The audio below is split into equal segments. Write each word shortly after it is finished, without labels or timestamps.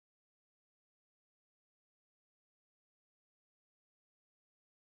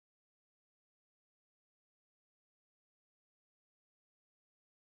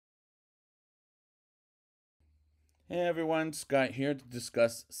Hey everyone, Scott here to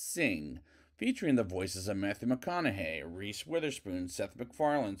discuss Sing, featuring the voices of Matthew McConaughey, Reese Witherspoon, Seth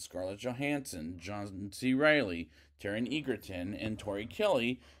MacFarlane, Scarlett Johansson, John C. Reilly, Taron Egerton, and Tori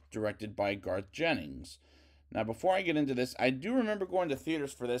Kelly, directed by Garth Jennings. Now, before I get into this, I do remember going to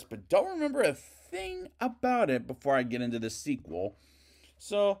theaters for this, but don't remember a thing about it before I get into the sequel.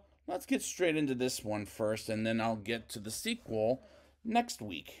 So, let's get straight into this one first, and then I'll get to the sequel next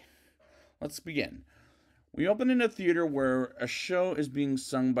week. Let's begin. We open in a theater where a show is being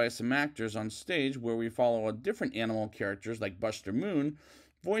sung by some actors on stage where we follow a different animal characters like Buster Moon,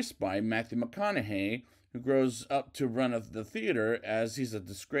 voiced by Matthew McConaughey, who grows up to run the theater as he's a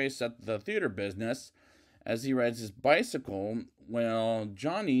disgrace at the theater business. As he rides his bicycle, while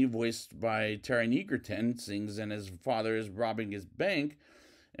Johnny, voiced by Taron Egerton, sings and his father is robbing his bank,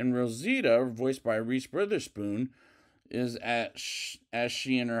 and Rosita, voiced by Reese Witherspoon, is as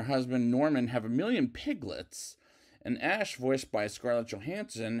she and her husband Norman have a million piglets. And Ash, voiced by Scarlett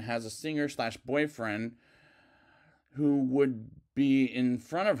Johansson, has a singer/boyfriend who would be in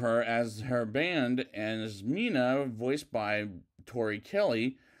front of her as her band, and as Mina, voiced by Tori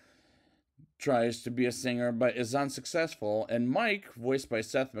Kelly, tries to be a singer but is unsuccessful. And Mike, voiced by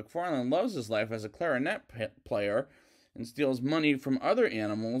Seth MacFarlane, loves his life as a clarinet player and steals money from other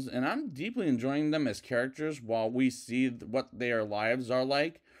animals, and I'm deeply enjoying them as characters while we see what their lives are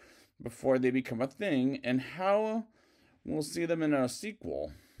like before they become a thing, and how we'll see them in a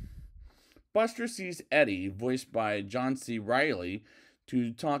sequel. Buster sees Eddie, voiced by John C. Reilly,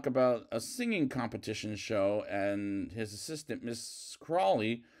 to talk about a singing competition show, and his assistant, Miss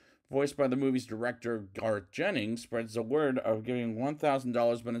Crawley, voiced by the movie's director Garth Jennings, spreads the word of giving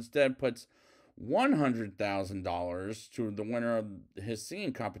 $1,000, but instead puts $100,000 to the winner of his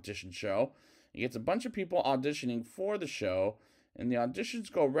singing competition show. He gets a bunch of people auditioning for the show, and the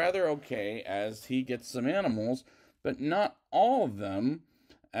auditions go rather okay as he gets some animals, but not all of them,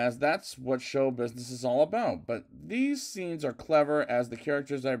 as that's what show business is all about. But these scenes are clever as the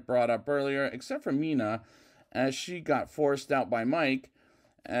characters I brought up earlier, except for Mina, as she got forced out by Mike,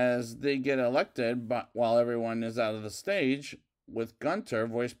 as they get elected but while everyone is out of the stage, with Gunter,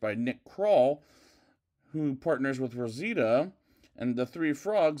 voiced by Nick Kroll, who partners with Rosita, and the three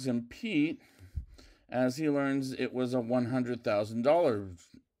frogs, and Pete, as he learns it was a $100,000.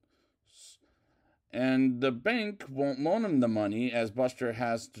 And the bank won't loan him the money, as Buster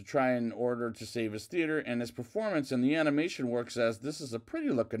has to try in order to save his theater, and his performance in the animation works, as this is a pretty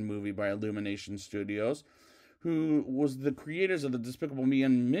looking movie by Illumination Studios, who was the creators of the Despicable Me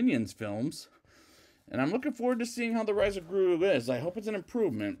and Minions films. And I'm looking forward to seeing how the Rise of Gru is. I hope it's an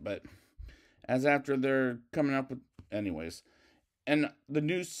improvement, but as after they're coming up with... Anyways. And the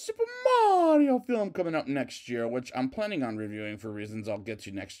new Super Mario film coming up next year, which I'm planning on reviewing for reasons I'll get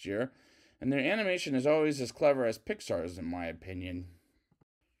to next year. And their animation is always as clever as Pixar's, in my opinion.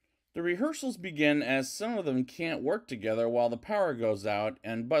 The rehearsals begin as some of them can't work together while the power goes out,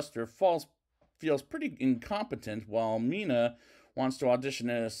 and Buster feels pretty incompetent, while Mina wants to audition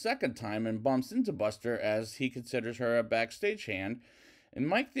a second time and bumps into Buster as he considers her a backstage hand. And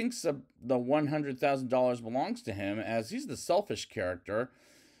Mike thinks the $100,000 belongs to him, as he's the selfish character.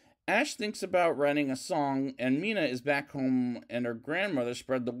 Ash thinks about writing a song, and Mina is back home, and her grandmother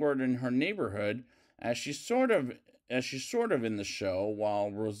spread the word in her neighborhood, as she's sort of in the show,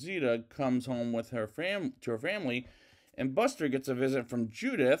 while Rosita comes home with her to her family, and Buster gets a visit from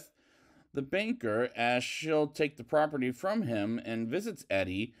Judith, the banker, as she'll take the property from him, and visits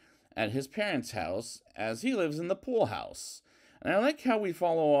Eddie at his parents' house, as he lives in the pool house. And I like how we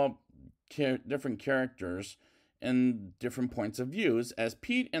follow up different characters and different points of views, as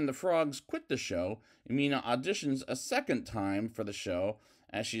Pete and the frogs quit the show, and Mina auditions a second time for the show,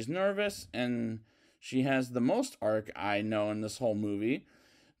 as she's nervous, and she has the most arc I know in this whole movie.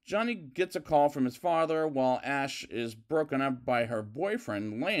 Johnny gets a call from his father, while Ash is broken up by her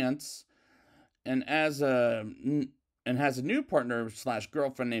boyfriend, Lance, and has a new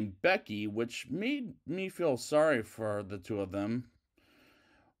partner/girlfriend named Becky, which made me feel sorry for the two of them.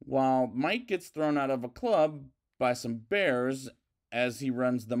 While Mike gets thrown out of a club by some bears as he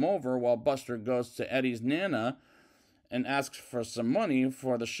runs them over, while Buster goes to Eddie's Nana and asks for some money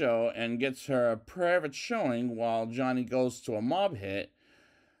for the show and gets her a private showing, while Johnny goes to a mob hit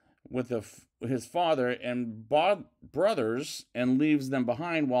with his father and brothers and leaves them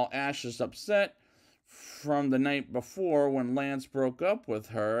behind, while Ash is upset from the night before when Lance broke up with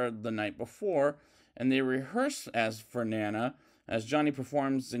her the night before, and they rehearse as for Nana as Johnny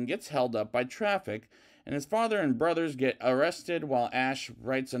performs and gets held up by traffic, and his father and brothers get arrested while Ash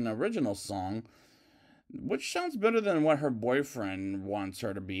writes an original song, which sounds better than what her boyfriend wants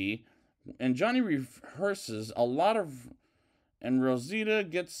her to be, And Johnny rehearses a lot of, and Rosita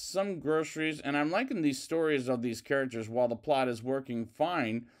gets some groceries. And I'm liking these stories of these characters while the plot is working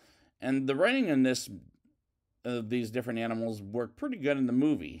fine. And the writing in these different animals work pretty good in the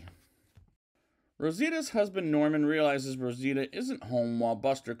movie. Rosita's husband Norman realizes Rosita isn't home while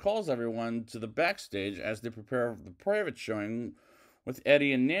Buster calls everyone to the backstage as they prepare for the private showing with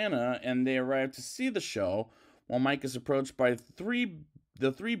Eddie and Nana, and they arrive to see the show while Mike is approached by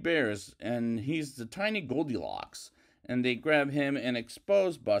the three bears, and he's the tiny Goldilocks. And they grab him and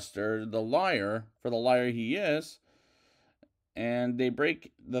expose Buster, the liar, for the liar he is. And they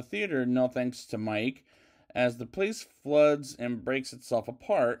break the theater, no thanks to Mike, as the place floods and breaks itself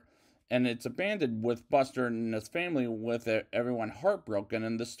apart. And it's abandoned with Buster and his family, with everyone heartbroken.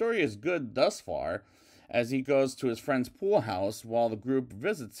 And the story is good thus far, as he goes to his friend's pool house while the group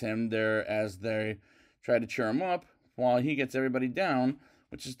visits him there as they try to cheer him up, while he gets everybody down,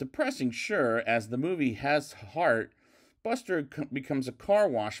 which is depressing, sure, as the movie has heart. Buster becomes a car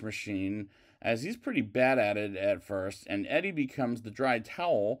wash machine, as he's pretty bad at it at first, and Eddie becomes the dry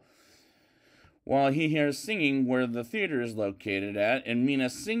towel, while he hears singing where the theater is located at, and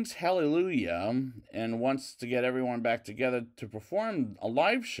Mina sings Hallelujah and wants to get everyone back together to perform a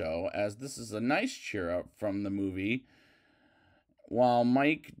live show, as this is a nice cheer up from the movie, while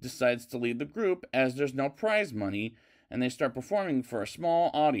Mike decides to lead the group as there's no prize money, and they start performing for a small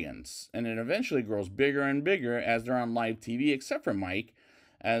audience, and it eventually grows bigger and bigger as they're on live TV, except for Mike,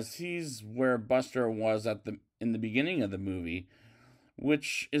 as he's where Buster was in the beginning of the movie,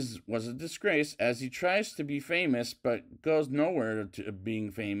 which was a disgrace, as he tries to be famous but goes nowhere to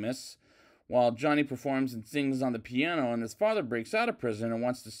being famous, while Johnny performs and sings on the piano, and his father breaks out of prison and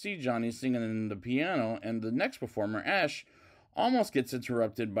wants to see Johnny singing on the piano, and the next performer, Ash, almost gets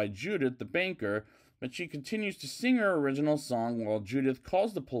interrupted by Judith, the banker, but she continues to sing her original song while Judith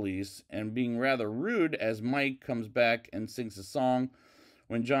calls the police, and being rather rude as Mike comes back and sings a song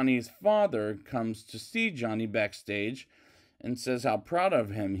when Johnny's father comes to see Johnny backstage and says how proud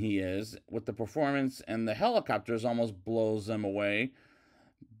of him he is with the performance, and the helicopters almost blows them away.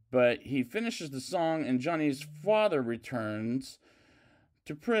 But he finishes the song, and Johnny's father returns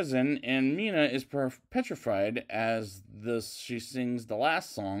to prison, and Mina is petrified as she sings the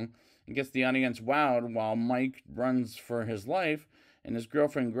last song and gets the audience wowed while Mike runs for his life, and his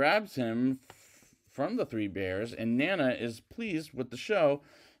girlfriend grabs him from the three bears, and Nana is pleased with the show,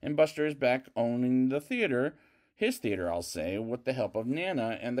 and Buster is back owning the theater. His theater, I'll say, with the help of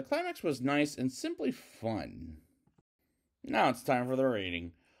Nana, and the climax was nice and simply fun. Now it's time for the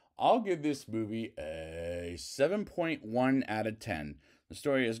rating. I'll give this movie a 7.1 out of 10. The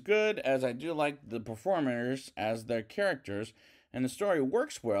story is good, as I do like the performers as their characters, and the story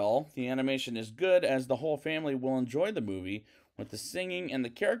works well. The animation is good, as the whole family will enjoy the movie, with the singing and the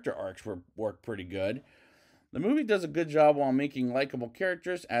character arcs work pretty good. The movie does a good job while making likable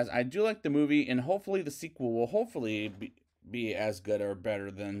characters, as I do like the movie, and hopefully the sequel will hopefully be as good or better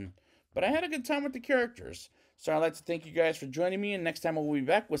than... But I had a good time with the characters. So I'd like to thank you guys for joining me, and next time we'll be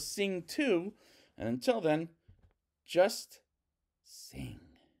back with Sing 2. And until then, just sing.